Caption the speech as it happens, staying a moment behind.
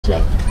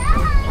today.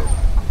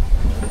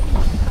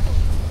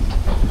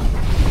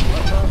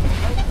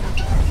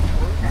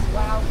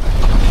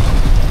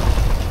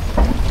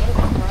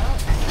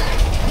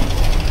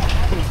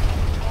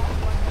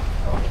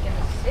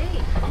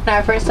 Now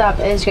our first stop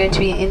is going to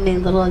be in the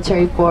Little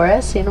Terry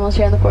Forest. The animals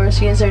here in the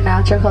forest use their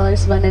natural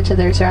colors to blend into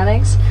their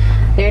surroundings.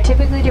 They are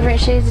typically different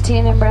shades of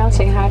tan and brown, so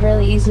they can hide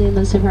really easily in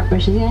those different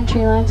bushes and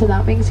tree lines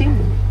without being seen.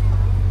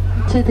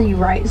 To the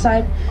right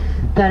side,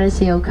 that is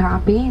the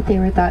okapi. They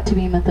were thought to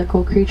be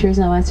mythical creatures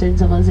in Western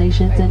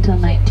civilizations until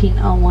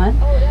 1901.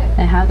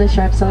 They have the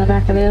stripes on the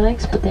back of their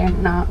legs, but they're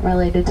not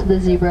related to the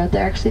zebra.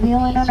 They're actually the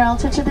only known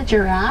relative to the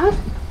giraffe.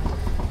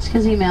 It's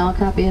because the male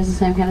okapi has the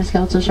same kind of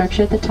skeletal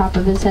structure at the top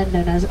of his head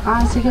known as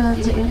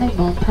ossicles, and they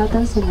both have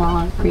those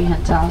long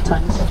prehensile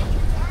tongues.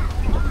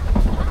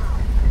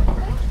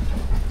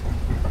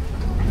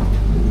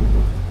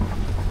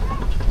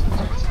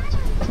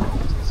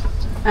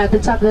 At the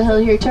top of the hill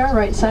here to our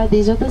right side,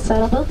 these are the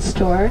saddle-billed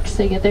storks.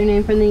 They get their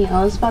name from the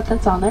yellow spot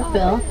that's on their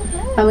bill.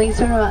 Have wings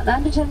from about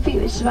 9 to 10 feet,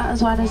 which is about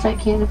as wide as that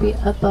canopy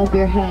above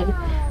your head.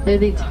 They're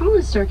the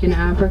tallest stork in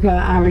Africa,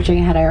 averaging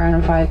a head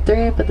around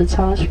 5'3", but the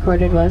tallest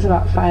recorded was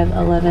about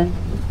 5'11".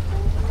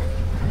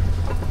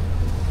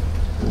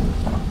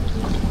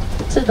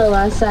 To the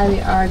left side,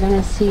 we are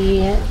going to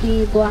see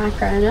the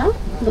black rhino.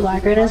 The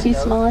black rhino is the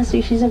smallest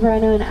species of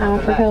rhino in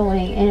Africa,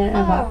 weighing in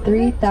at about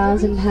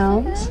 3,000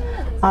 pounds.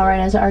 All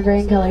rhinos are gray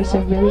in color, so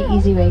a really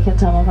easy way you can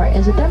tell them apart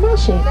is with their mouth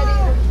shape.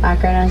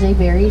 Black rhino has a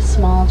very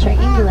small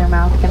triangular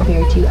mouth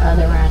compared to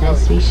other rhino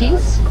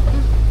species.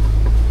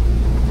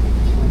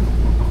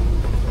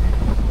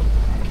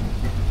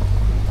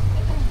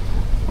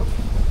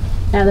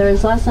 Now there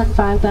is less than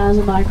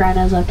 5,000 black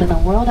rhinos left in the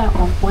world at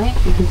one point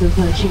because of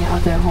poaching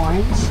out their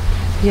horns.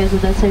 Because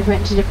of this, they've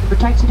went to different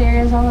protected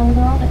areas all over the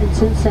world, and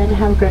since then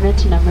have grown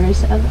to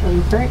numbers of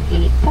over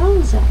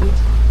 8,000.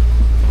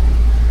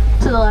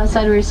 To the left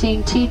side, we're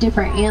seeing two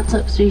different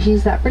antelope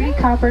species. That pretty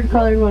copper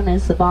colored one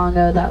is the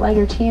bongo. That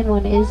lighter tan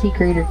one is the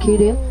greater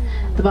kudu.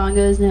 The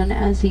bongo is known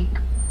as the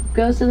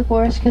ghost of the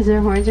forest because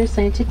their horns are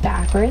slanted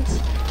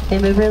backwards. They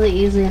move really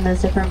easily in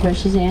those different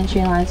bushes and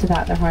tree lines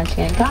without their horns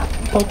getting caught.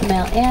 Both the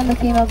male and the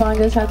female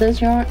bongos have those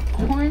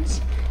horns.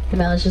 The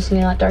male is just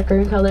going to be a lot darker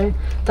in color.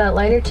 That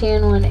lighter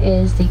tan one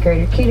is the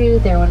greater kudu.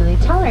 They're one of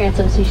the taller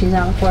antelope species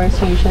out in the forest,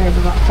 usually of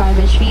about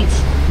 5-ish feet.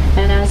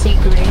 And as the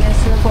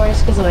grayness in the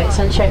forest, because the white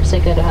sun stripes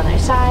that go down their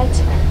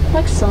sides,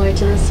 looks similar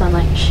to the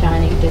sunlight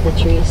shining through the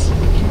trees.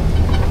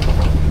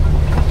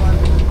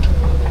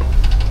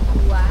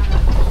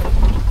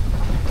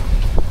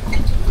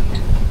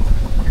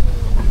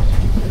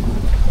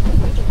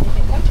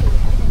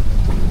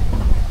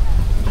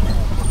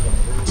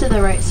 To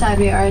the right side,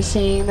 we are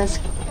seeing this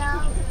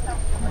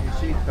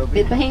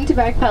the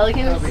hang-to-back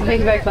pelicans. The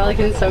hang-to-back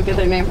pelicans don't get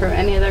their name from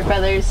any of their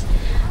feathers,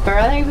 but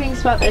rather being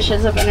spot that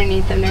shows up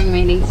underneath them during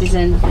mating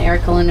season. They are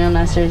colonial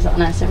nesters. They'll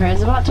nest in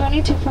pairs about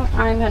 22 from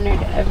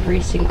 500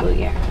 every single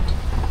year.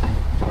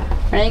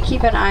 We're going to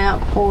keep an eye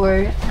out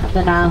for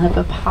the Nile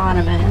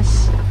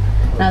hippopotamus.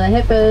 Now the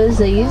hippos,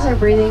 they use their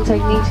breathing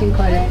techniques in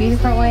quite a few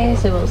different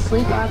ways. They will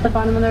sleep at the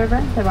bottom of the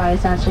river. Their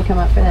bodies naturally come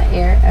up for that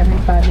air every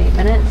 5 to 8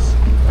 minutes.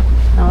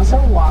 And also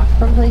walk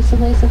from place to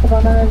place at the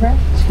bottom of the river,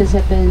 because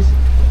hippos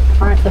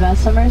aren't the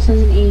best swimmers, so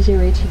it's an easier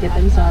way to get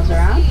themselves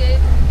around.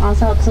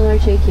 Also helps similar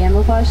to a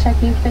camouflage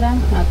technique for them.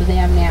 Not that they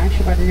have any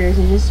actual predators,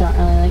 they just don't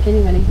really like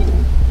anybody.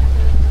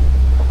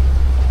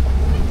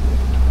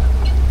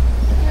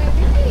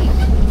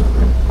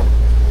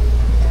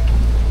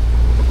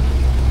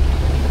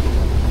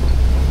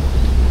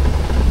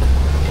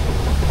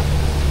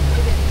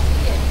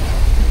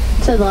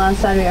 To the left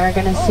side, we are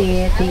going to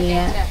see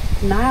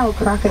the Nile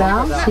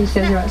crocodiles. These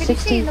guys are about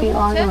 16 feet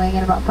long and weighing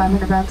in about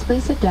 500 pounds.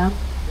 Please sit down.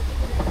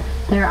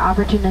 They're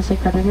opportunistic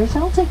predators.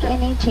 They'll take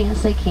any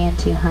chance they can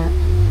to hunt.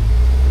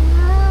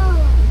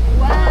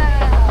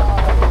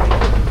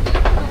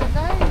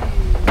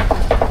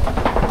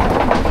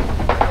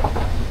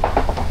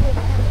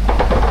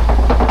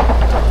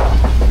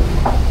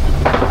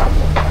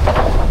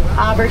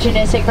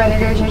 Opportunistic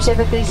predators are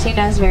typically seen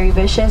as very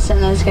vicious, and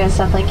those guys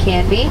definitely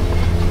can be.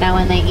 Now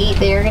when they eat,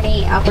 they are going to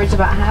eat upwards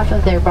about half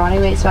of their body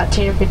weight, so about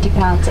 250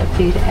 pounds of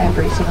food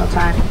every single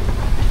time.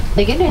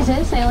 The good news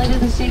is they only do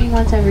this eating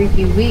once every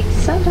few weeks,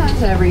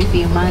 sometimes every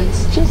few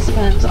months. Just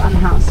depends on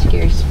how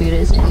scarce food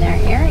is in their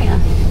area.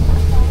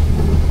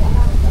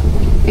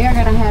 We are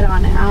going to head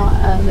on out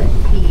of the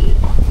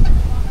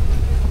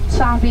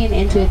stopping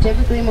into a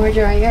typically more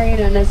dry area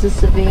known as the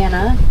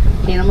savanna.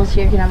 The animals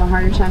here can have a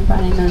harder time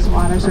finding those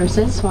water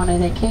sources. One way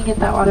they can get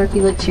that water, if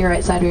you look to your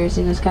right side, we are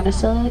seeing this kind of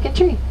silly looking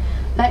tree.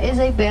 That is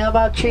a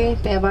baobab tree.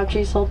 Baobab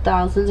trees hold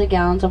thousands of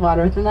gallons of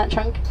water within that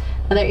trunk.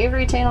 And they're able to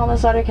retain all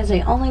this water because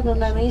they only bloom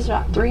their leaves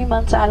about 3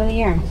 months out of the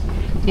year.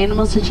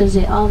 Animals such as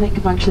the elephant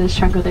can puncture this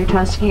trunk with their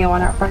tusks and get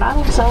water out for not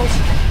themselves,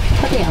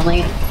 but the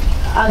only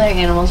other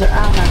animals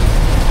around them.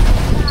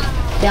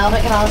 The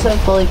elephant can also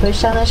fully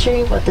push down the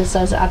tree. What this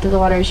does after the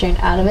water is drained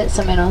out of it,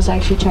 some animals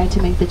actually try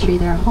to make the tree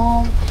their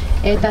home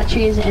If that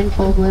tree is in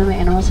full bloom,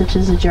 animals such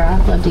as a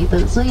giraffe love to eat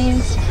those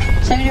leaves.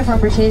 So many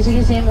different birthdays. You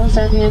can see animals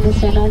down here in the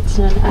stand. That's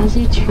known as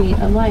a tree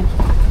of life.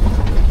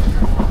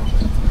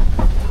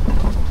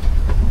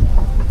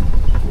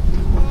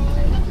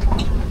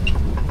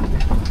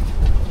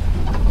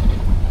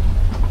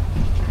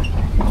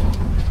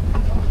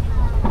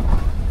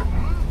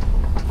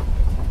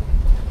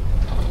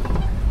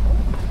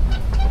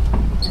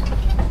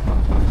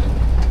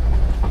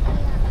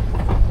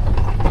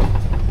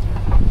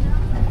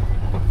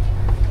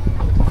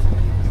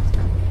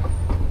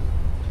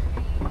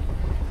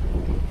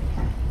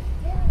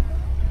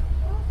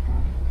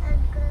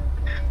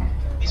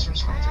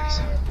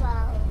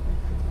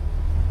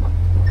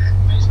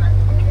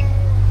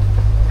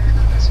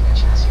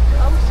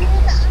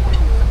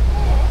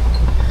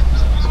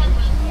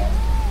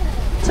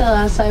 So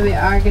lastly, we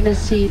are going to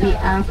see the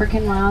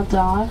African wild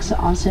dogs,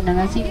 also known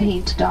as the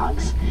paint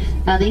dogs.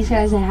 Now these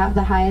guys, they have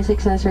the highest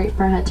success rate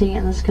for hunting,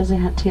 and that's because they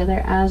hunt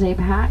together as a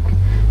pack.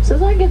 So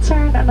as I get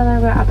started, another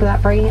bit after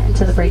that break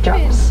until the break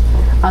drops.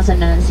 Also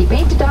known as the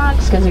painted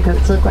dogs, because their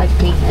coats look like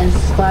paint is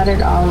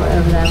splattered all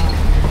over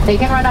them. They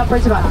can run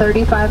upwards about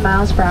 35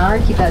 miles per hour,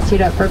 keep that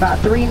suit up for about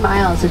 3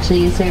 miles, which they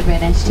use their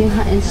advantage to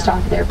hunt and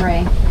stalk their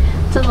prey.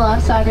 To the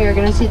left side, we are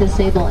going to see the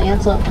sable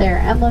antelope, their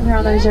emblem here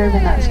on the reserve,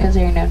 and that's because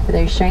they are known for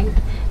their strength.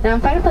 Now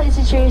in fight-or-flight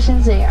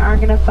situations, they are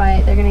going to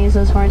fight. They're going to use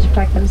those horns to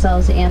protect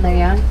themselves and their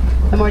young.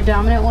 The more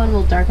dominant one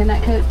will darken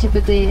that coat.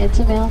 Typically it's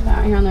a male.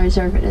 Out here on the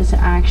reserve, it is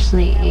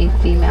actually a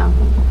female.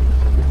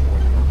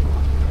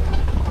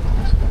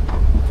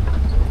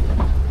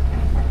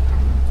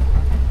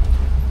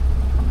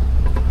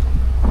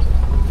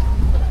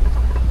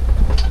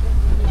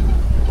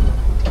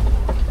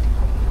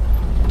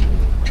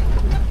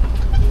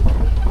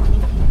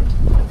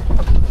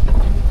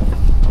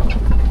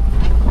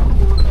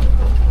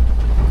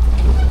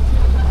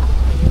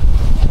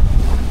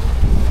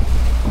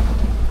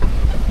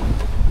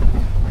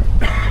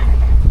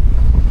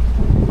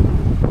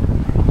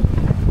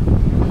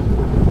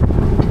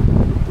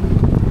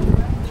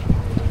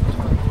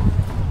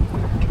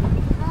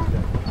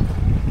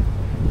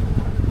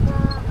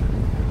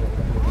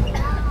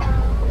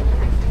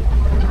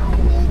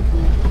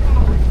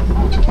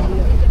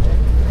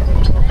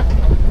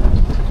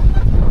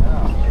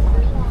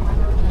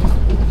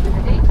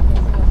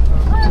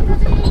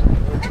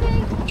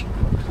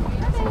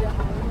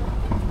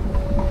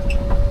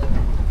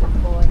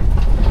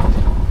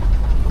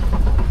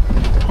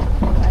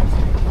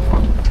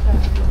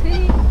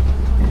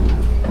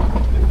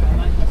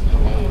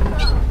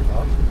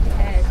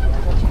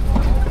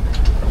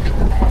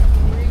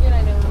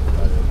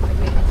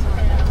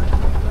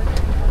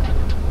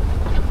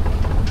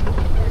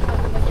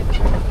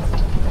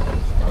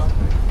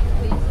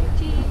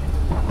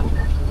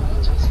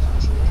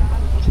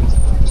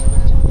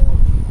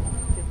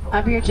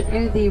 Up here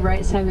to the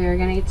right side, we are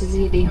going to get to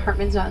see the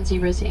Hartman's Mountain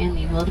Zebras and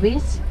the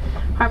wildebeest.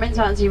 Hartman's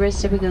Mountain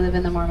Zebras typically live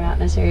in the more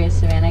mountainous areas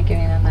of Savannah,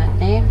 giving them that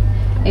name.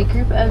 A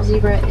group of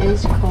zebra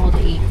is called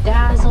a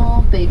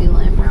dazzle. Baby will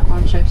imprint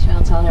arm stripes,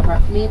 male tell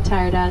apart from the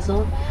entire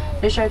dazzle.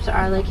 Their stripes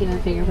are like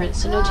even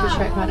fingerprints, so no two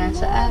stripe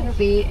patterns will ever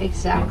be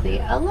exactly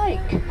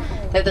alike.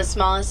 They're the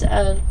smallest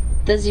of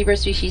the zebra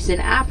species in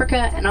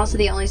Africa, and also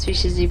the only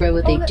species of zebra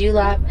with a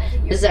dewlap.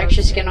 This is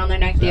extra skin on their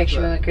neck. The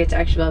extra movement creates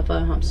extra blood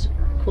flow, helps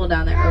cool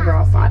down their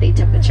overall body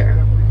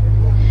temperature.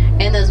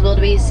 And those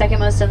wildebeest, second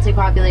most densely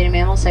populated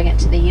mammal, second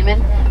to the human,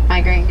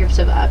 migrate in groups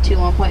of up to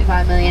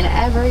 1.5 million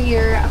every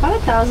year, about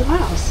 1,000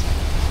 miles.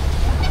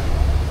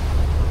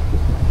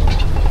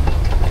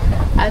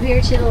 Up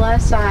here to the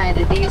left side,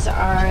 these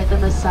are the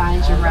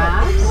Maasai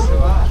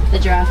giraffes. The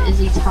giraffe is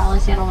the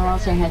tallest animal in the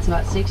world, so their head's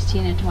about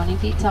 16 and 20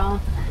 feet tall.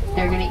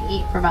 They're going to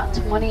eat for about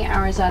 20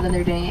 hours out of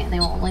their day, and they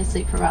will only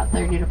sleep for about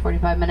 30 to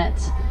 45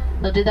 minutes.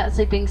 They'll do that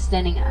sleeping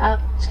standing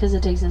up, just because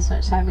it takes them so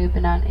much time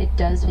moving down. It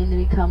does mean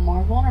they become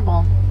more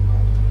vulnerable.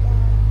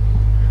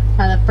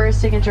 Now the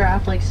first thing a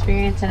giraffe will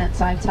experience in its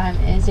lifetime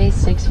is a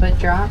 6-foot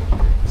drop.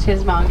 It's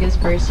because mom gives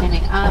birth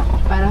standing up.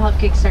 That'll help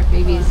kickstart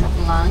baby's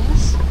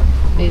lungs.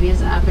 Baby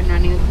is up and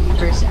running within the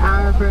first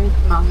hour of birth.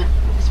 Mom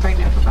is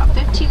pregnant for about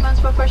 15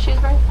 months before she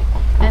gives birth.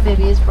 And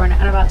baby is born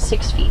at about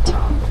 6 feet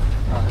tall.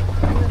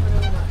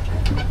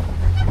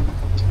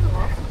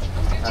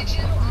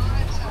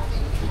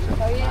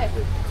 Oh yeah.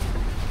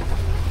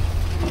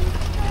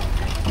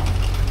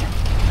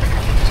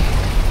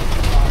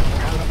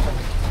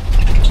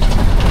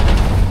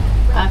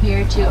 Up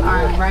here to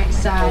our right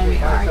side, we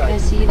are going to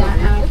see that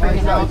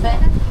African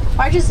elephant.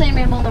 Largest land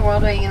mammal in the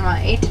world, weighing in about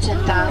 8 to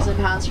 10,000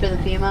 pounds for the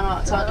female,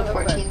 while it's on to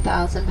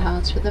 14,000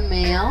 pounds for the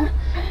male.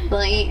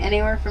 They'll eat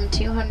anywhere from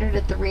 200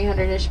 to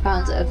 300-ish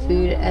pounds of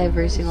food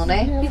every single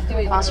day.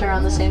 Also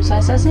around the same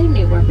size as a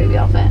newborn baby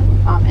elephant.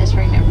 Mom is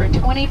pregnant for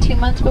 22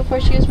 months before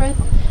she gives birth.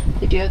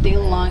 They do have the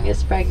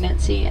longest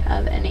pregnancy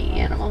of any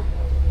animal.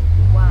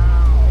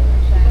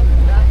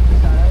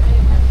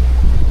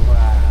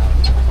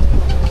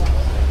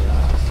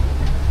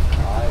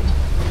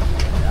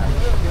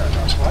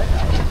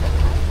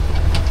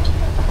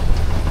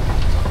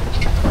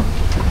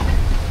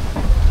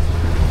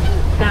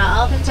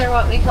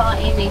 we call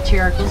a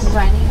matriarchal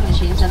society,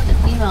 which means that the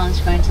female is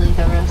going to lead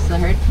the rest of the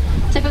herd.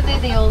 Typically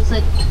the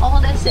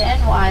oldest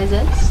and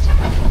wisest.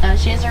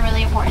 She has a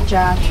really important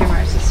job. She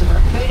remembers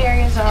where food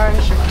areas are,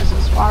 she remembers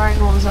those watering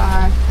holes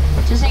are.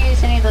 Just in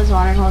case any of those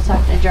watering holes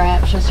have to dry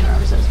up, she just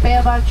remembers those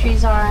baobab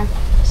trees are.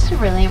 It's a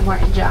really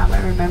important job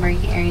at remembering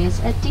areas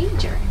of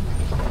danger.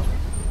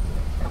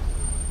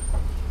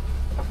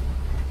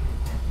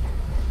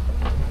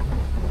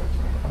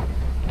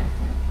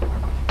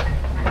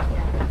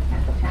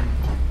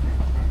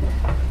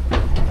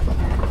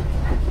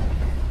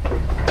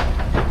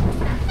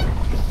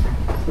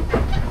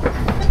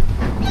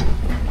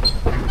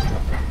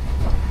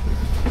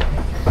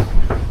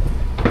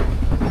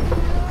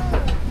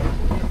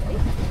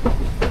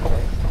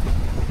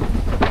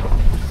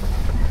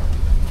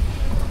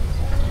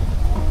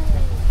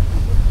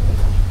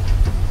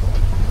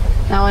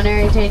 Now, one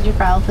area of danger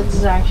for elephants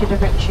is actually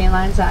different tree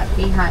lines that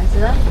beehives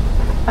them.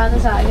 Found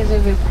this out because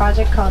of a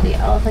project called the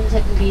Elephants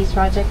and Bees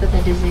Project with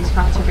the Disney's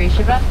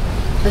Conservation Fund.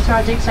 This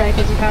project started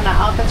because we found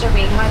out elephants are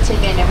being hunted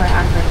in different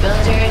African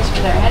village areas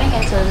where they're heading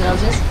into those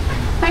villages,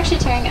 actually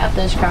tearing up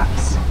those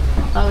crops.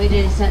 What we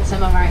did is sent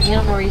some of our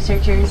animal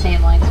researchers,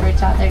 animal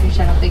experts out there to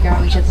try to figure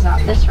out we could stop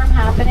this from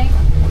happening.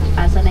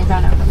 Then they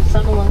found out from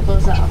some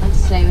locals that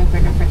elephants stay for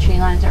different tree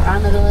lines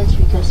around the village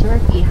because there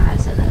were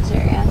beehives in those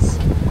areas.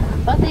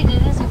 What they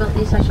did is they built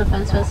these special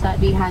fence posts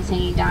that beehives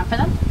hanging down for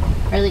them.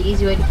 Really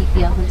easy way to keep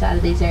the elephants out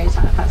of these areas,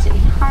 not cause any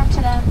harm to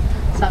them.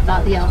 Stop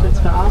not the elephants,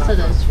 but also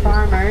those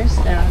farmers.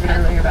 They're not going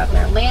to worry about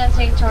their lands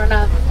being torn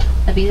up.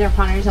 The bees are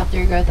pollinators help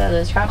the growth of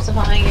those crops the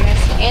following years,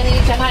 and they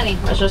use their honey,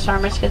 which those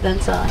farmers could then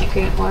sell and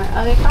create more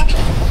of a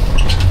profit.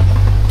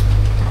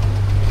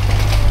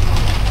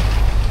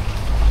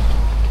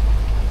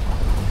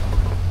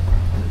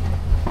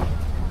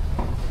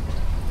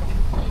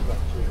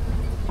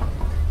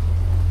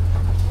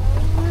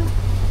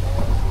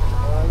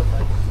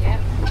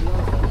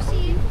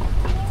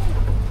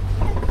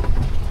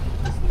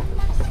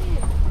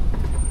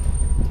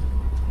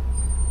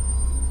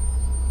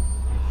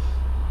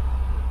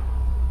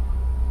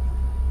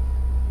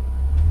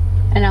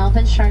 An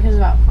elephant's trunk has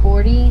about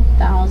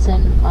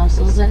 40,000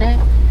 muscles in it.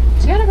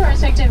 To get a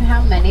perspective of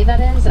how many that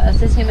is,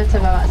 us as humans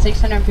have about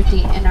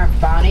 650 in our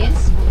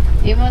bodies.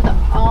 Even with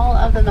all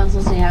of the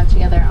muscles they have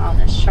together on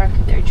this truck,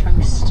 their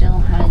trunk still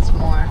has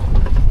more.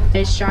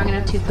 They're strong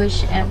enough to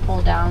push and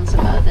pull down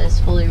some of those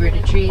fully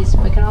rooted trees,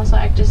 but can also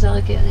act as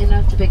delicately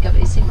enough to pick up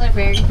a singular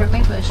berry from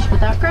a bush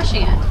without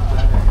crushing it.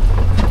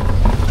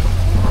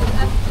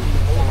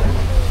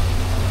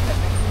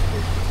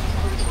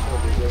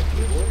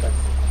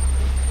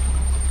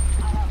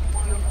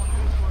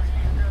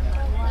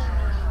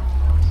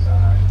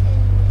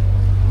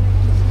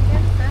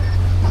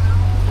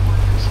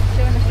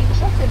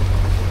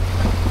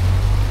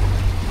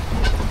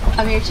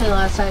 Up here to the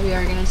left side, we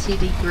are going to see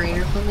the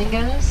greater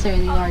flamingos. They're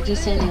the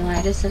largest and the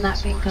lightest in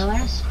that pink color.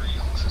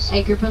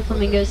 A group of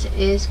flamingos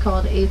is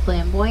called a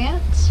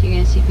flamboyant. You're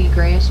going to see the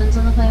grayish ones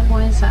on the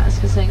flamboyants. That's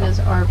because flamingos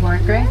are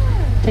born gray.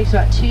 It takes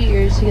about 2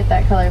 years to get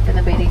that color from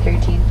the beta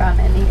carotene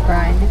found in the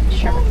brine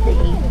shrimp they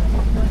eat.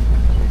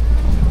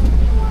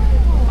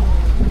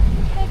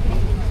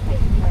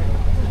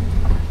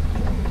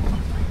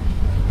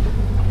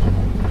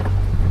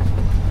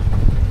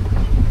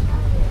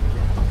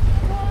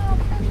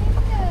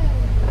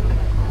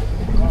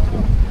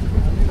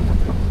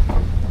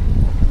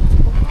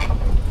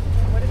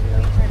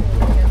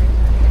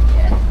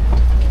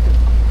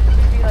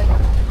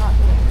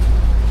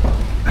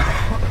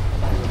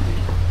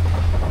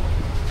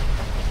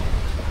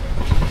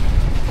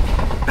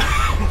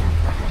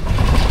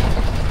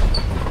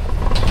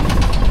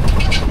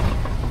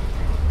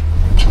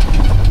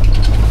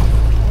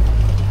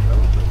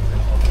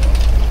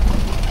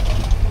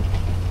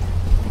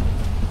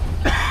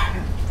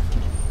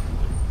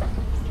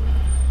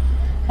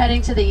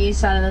 Heading to the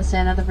east side of the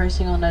Santa, the first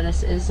thing you'll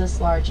notice is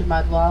this large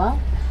mud wallow.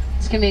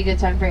 This can be a good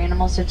time for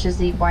animals such as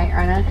the white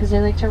rhino because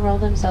they like to roll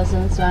themselves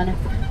in the sun.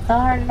 They'll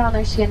harden on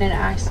their skin and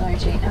act similar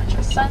to a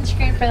natural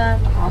sunscreen for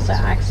them, also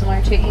act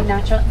similar to a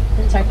natural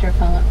insect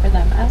repellent for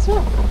them as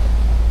well.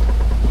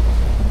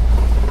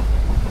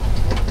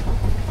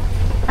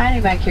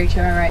 Hiding back here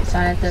to our right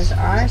side, those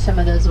are some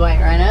of those white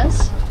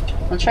rhinos.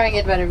 We'll try and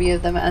get a better view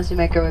of them as we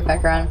make our way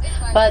back around.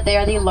 But they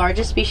are the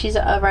largest species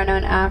of rhino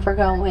in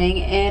Africa, weighing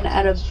in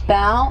at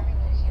about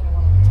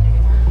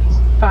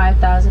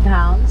 5,000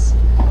 pounds.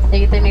 They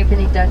get their name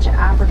from the Dutch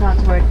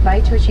Afrikaans word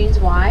bite, which means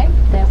wide.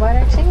 They have wider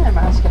extended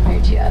mouths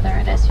compared to other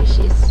rhino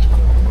species.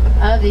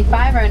 Of the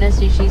 5 rhino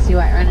species, the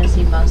white rhino is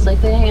the most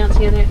likely to hang out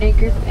together in a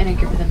group, and a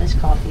group of them is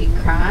called a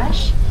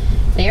crash.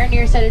 They are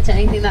nearsighted to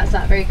anything that's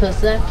not very close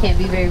to them, can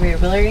be very, very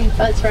blurry,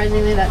 but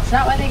surprisingly that's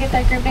not why they get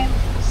that group name.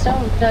 Still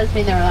does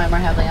mean they rely more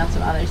heavily on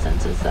some other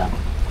senses though.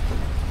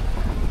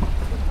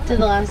 To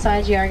the left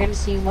side, you are going to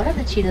see one of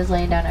the cheetahs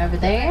laying down over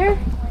there.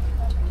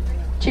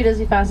 Cheetahs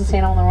the fastest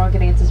animal in the world,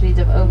 getting into speeds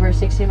of over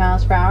 60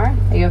 miles per hour.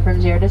 They go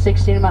from 0 to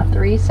 60 in about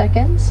 3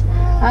 seconds.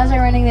 As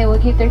they're running, they will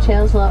keep their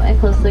tails low and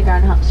close to the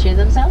ground, help steer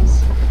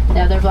themselves. The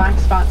other black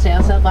spots, they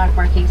also have black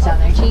markings down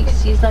their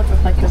cheeks. These that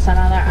reflect the sun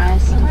on their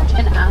eyes.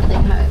 An athlete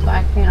having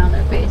black paint on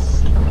their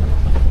face.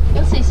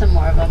 You'll see some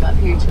more of them up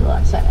here to the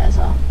left side as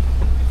well.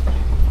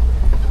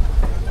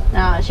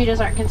 Now, cheetahs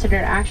aren't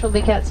considered actual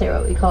big cats. They're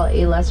what we call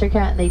a lesser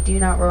cat. They do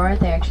not roar.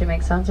 They actually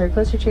make sounds that are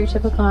closer to your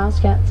typical house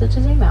cat, such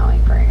as a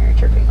meowing, purring, or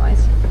chirping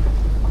noise.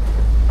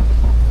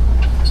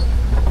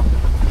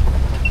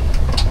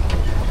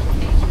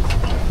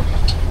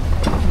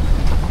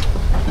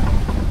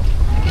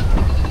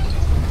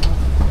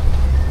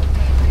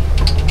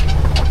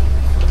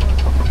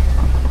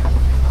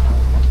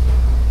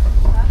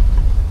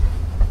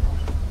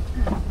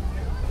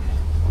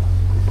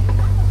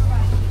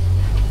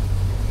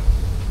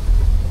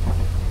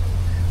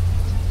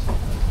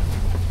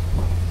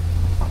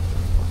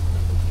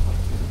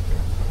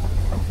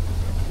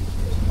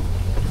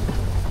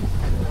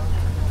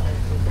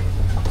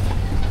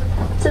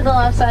 To the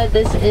left side,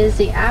 this is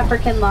the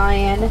African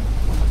lion.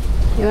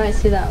 You might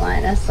see that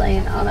lioness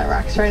laying on the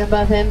rocks right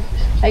above him.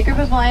 A group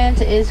of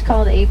lions is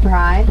called a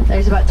pride.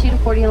 There's about 2 to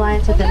 40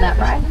 lions within that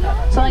pride.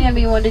 It's only going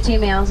to be 1 to 2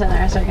 males, and the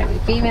rest are going to be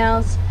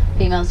females.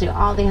 Females do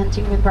all the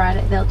hunting for the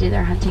pride. They'll do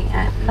their hunting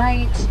at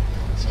night.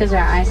 It's because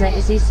their eyesight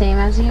is the same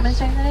as humans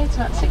during the day. It's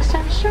about 6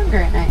 times stronger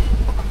at night.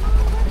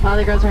 While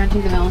the girls are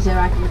hunting, the males stay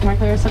back and protect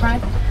the rest of the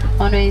pride.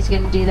 One way he's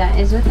going to do that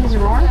is with his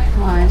roar.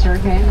 Lions are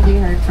okay to be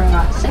heard from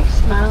about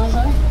 6 miles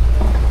away.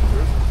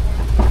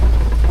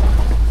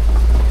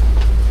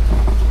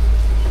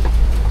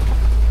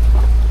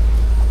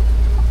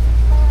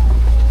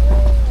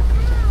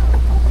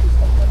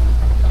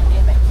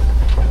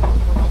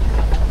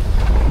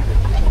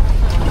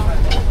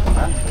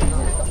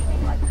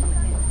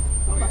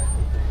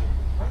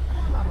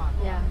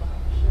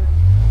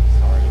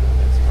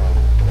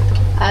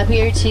 Up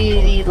here to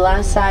the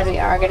left side, we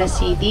are going to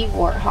see the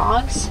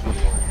warthogs.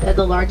 They're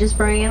the largest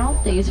burrowing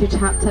animal. They use their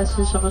top tusks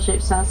and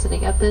shovel-shaped snouts to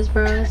dig up those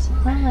burrows,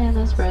 and land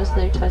those burrows with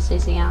their tusks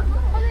facing out.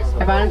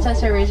 Their bottom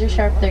tusks are razor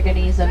sharp. They're going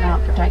to use them to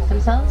help protect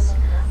themselves.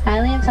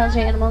 Highly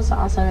intelligent animals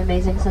also have an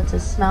amazing sense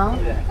of smell.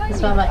 They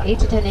smell about 8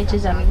 to 10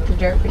 inches underneath the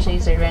dirt, which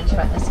use their advantage to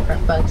find the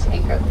different bugs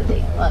and growth that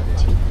they love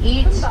to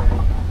eat.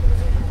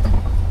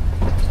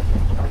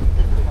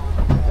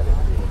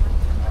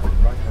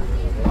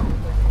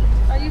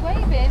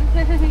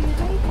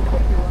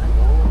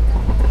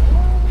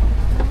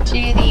 To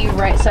the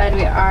right side,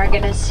 we are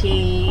going to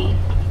see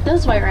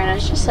those white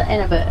rhinos just in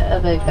a bit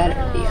of a better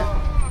view.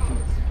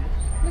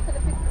 Look at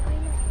the picture.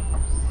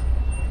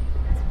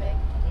 It's big.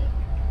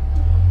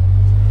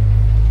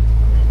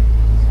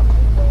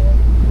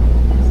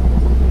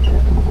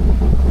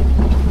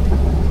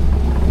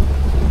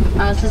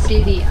 I also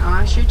see the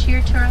ostrich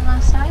here to our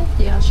left side.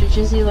 The ostrich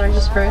is the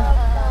largest bird.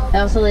 They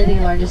also lay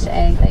the largest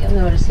egg that you'll be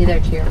able to see there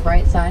to your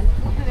right side.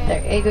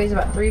 Their egg weighs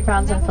about 3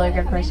 pounds and fully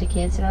grown person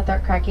can't sit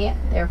without cracking it.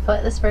 They're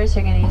flightless birds, so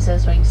they're going to use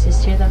those wings to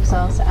steer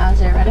themselves as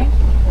they're running.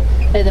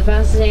 They're the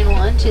fastest animal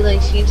on 2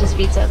 legs. She can just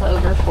speeds up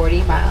over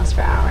 40 miles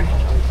per hour.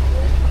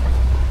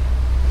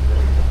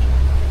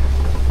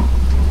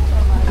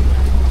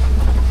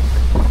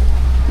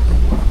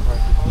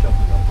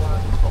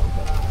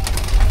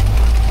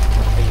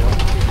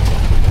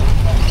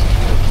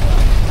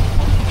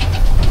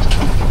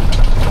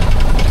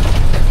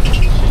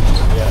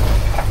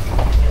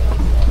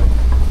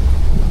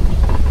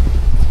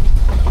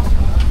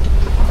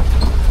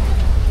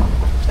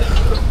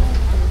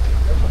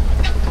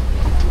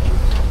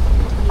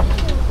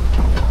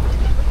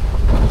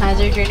 As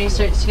our journey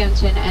starts to come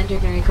to an end, you're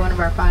going to make one of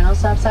our final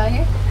stops out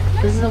here.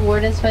 This is the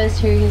warden's post.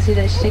 Here you can see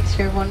that she takes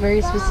care of one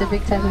very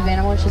specific type of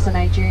animal, which is a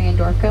Nigerian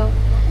Dorco.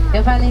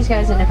 You'll find these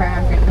guys in different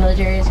African village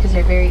areas because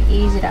they're very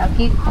easy to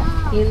upkeep.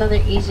 Even though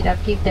they're easy to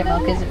upkeep, their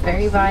milk isn't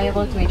very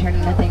valuable. It can be turned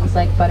into things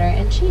like butter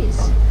and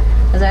cheese.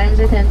 Those items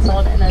are then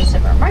sold in those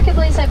different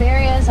marketplace type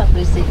areas, help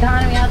boost the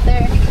economy out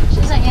there.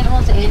 Just like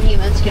animals and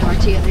humans can work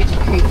together to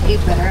create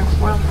a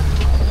better world.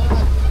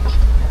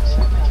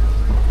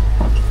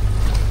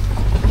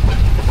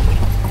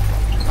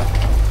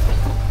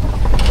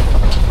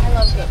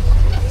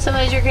 So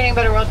as you're creating a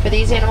better world for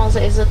these animals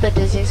is with the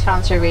Disney's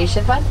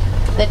Conservation Fund.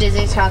 The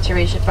Disney's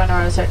Conservation Fund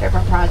runs our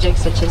different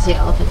projects such as the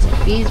Elephants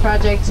and Bees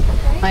project.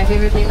 My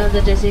favorite thing that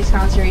the Disney's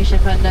Conservation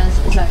Fund does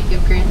is that we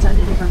give grants out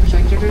to different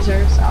protected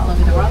reserves all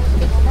over the world.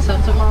 So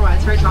it's a more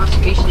widespread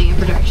conservation and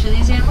protection of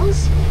these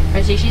animals.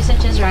 Our species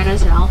such as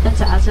rhinos and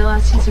elephants, as well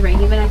as different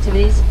human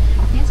activities,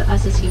 means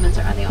us as humans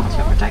are the ones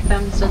who protect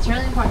them. So it's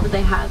really important that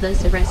they have those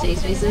different safe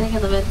spaces they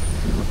can live in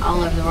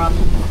all over the world.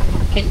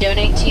 Can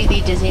donate to the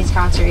Disney's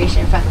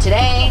Conservation Fund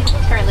today.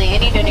 Currently,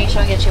 any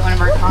donation will get you one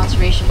of our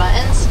conservation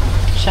buttons.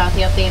 Shout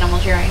out the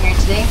animals you're right here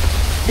today.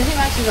 Disney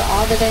matches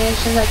all the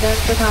donations that go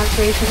to the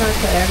conservation fund,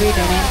 so every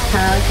donate is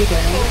kind of like you're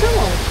donating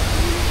gold.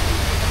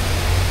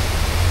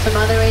 Some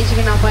other ways you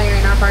can help while you're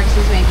in our parks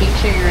is making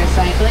sure you're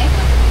recycling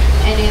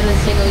any of the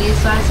single-use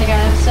plastic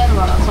items, soda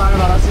bottles, water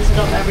bottles,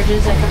 adult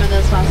beverages that come in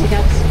those plastic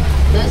cups,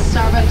 those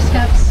Starbucks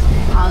cups.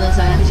 All those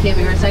items can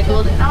be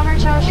recycled, and all our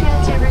trash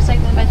cans have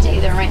recycling bins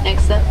either right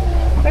next to them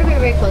We're very,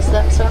 very close to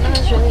them, so one of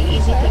those really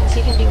easy things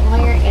you can do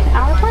while you're in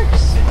our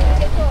parks.